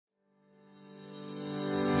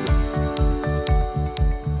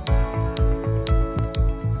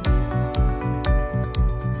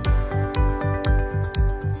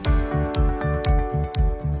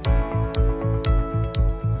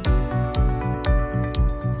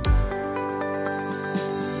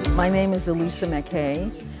My name is Elisa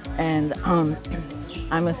McKAy, and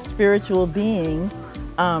I'm a spiritual being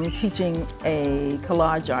teaching a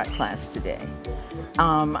collage art class today.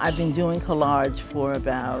 I've been doing collage for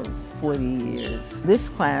about 40 years. This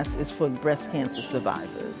class is for breast cancer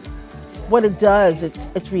survivors. What it does,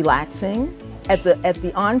 it's relaxing. At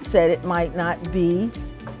the onset, it might not be,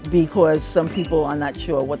 because some people are not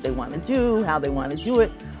sure what they want to do, how they want to do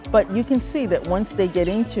it, but you can see that once they get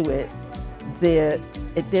into it, they're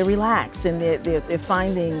relaxed and they're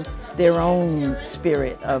finding their own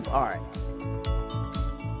spirit of art.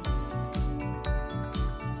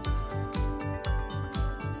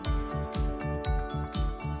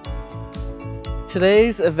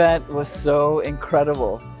 Today's event was so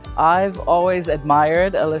incredible. I've always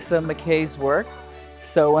admired Elisa McKay's work,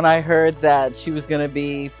 so when I heard that she was going to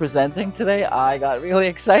be presenting today, I got really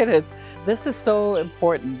excited. This is so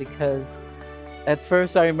important because at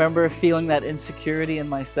first I remember feeling that insecurity in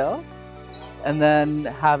myself, and then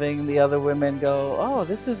having the other women go, oh,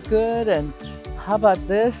 this is good, and how about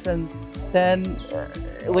this? And then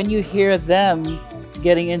when you hear them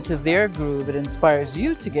getting into their groove, it inspires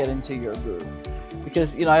you to get into your groove.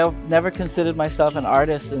 Because, you know, I've never considered myself an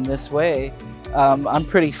artist in this way. I'm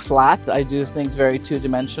pretty flat. I do things very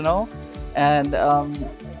two-dimensional. And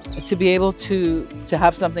to be able to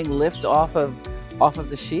have something lift off of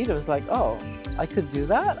the sheet, it was like, oh, I could do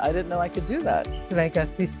that? I didn't know I could do that. It's like a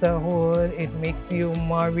sisterhood. It makes you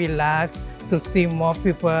more relaxed to see more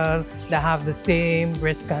people that have the same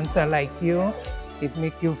breast cancer like you. It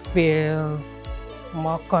makes you feel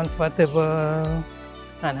more comfortable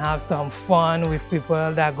and have some fun with people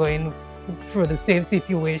that are going through the same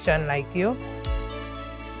situation like you.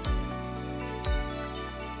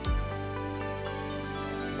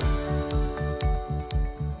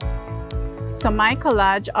 So my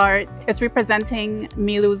collage art is representing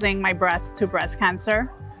me losing my breast to breast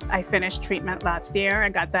cancer. I finished treatment last year. I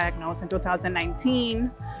got diagnosed in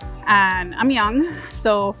 2019, and I'm young,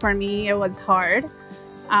 so for me it was hard.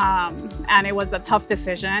 And it was a tough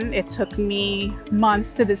decision. It took me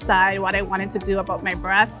months to decide what I wanted to do about my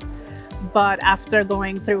breast. But after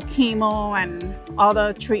going through chemo and all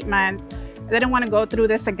the treatment, I didn't want to go through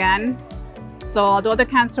this again. So although the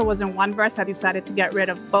cancer was in one breast, I decided to get rid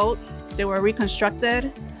of both. They were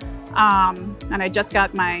reconstructed. And I just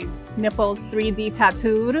got my nipples 3D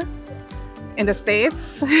tattooed in the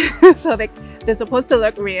States. So they're supposed to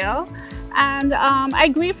look real. And I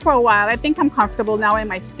grieved for a while. I think I'm comfortable now in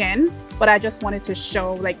my skin, but I just wanted to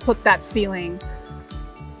show, like, put that feeling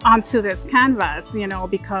onto this canvas, you know,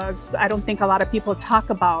 because I don't think a lot of people talk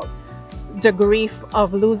about the grief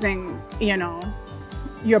of losing, you know,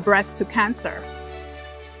 your breast to cancer.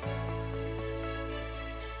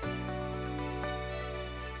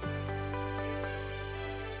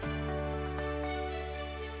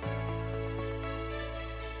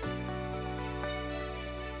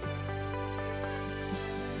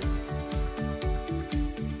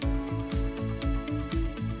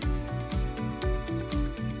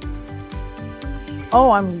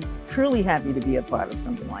 Oh, I'm truly happy to be a part of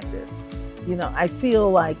something like this. You know, I feel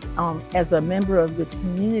like as a member of this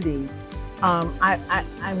community, I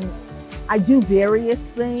do various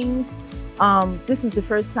things. This is the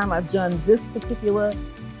first time I've done this particular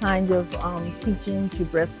kind of teaching to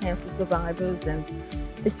breast cancer survivors, and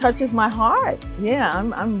it touches my heart. Yeah,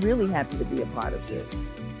 I'm really happy to be a part of this.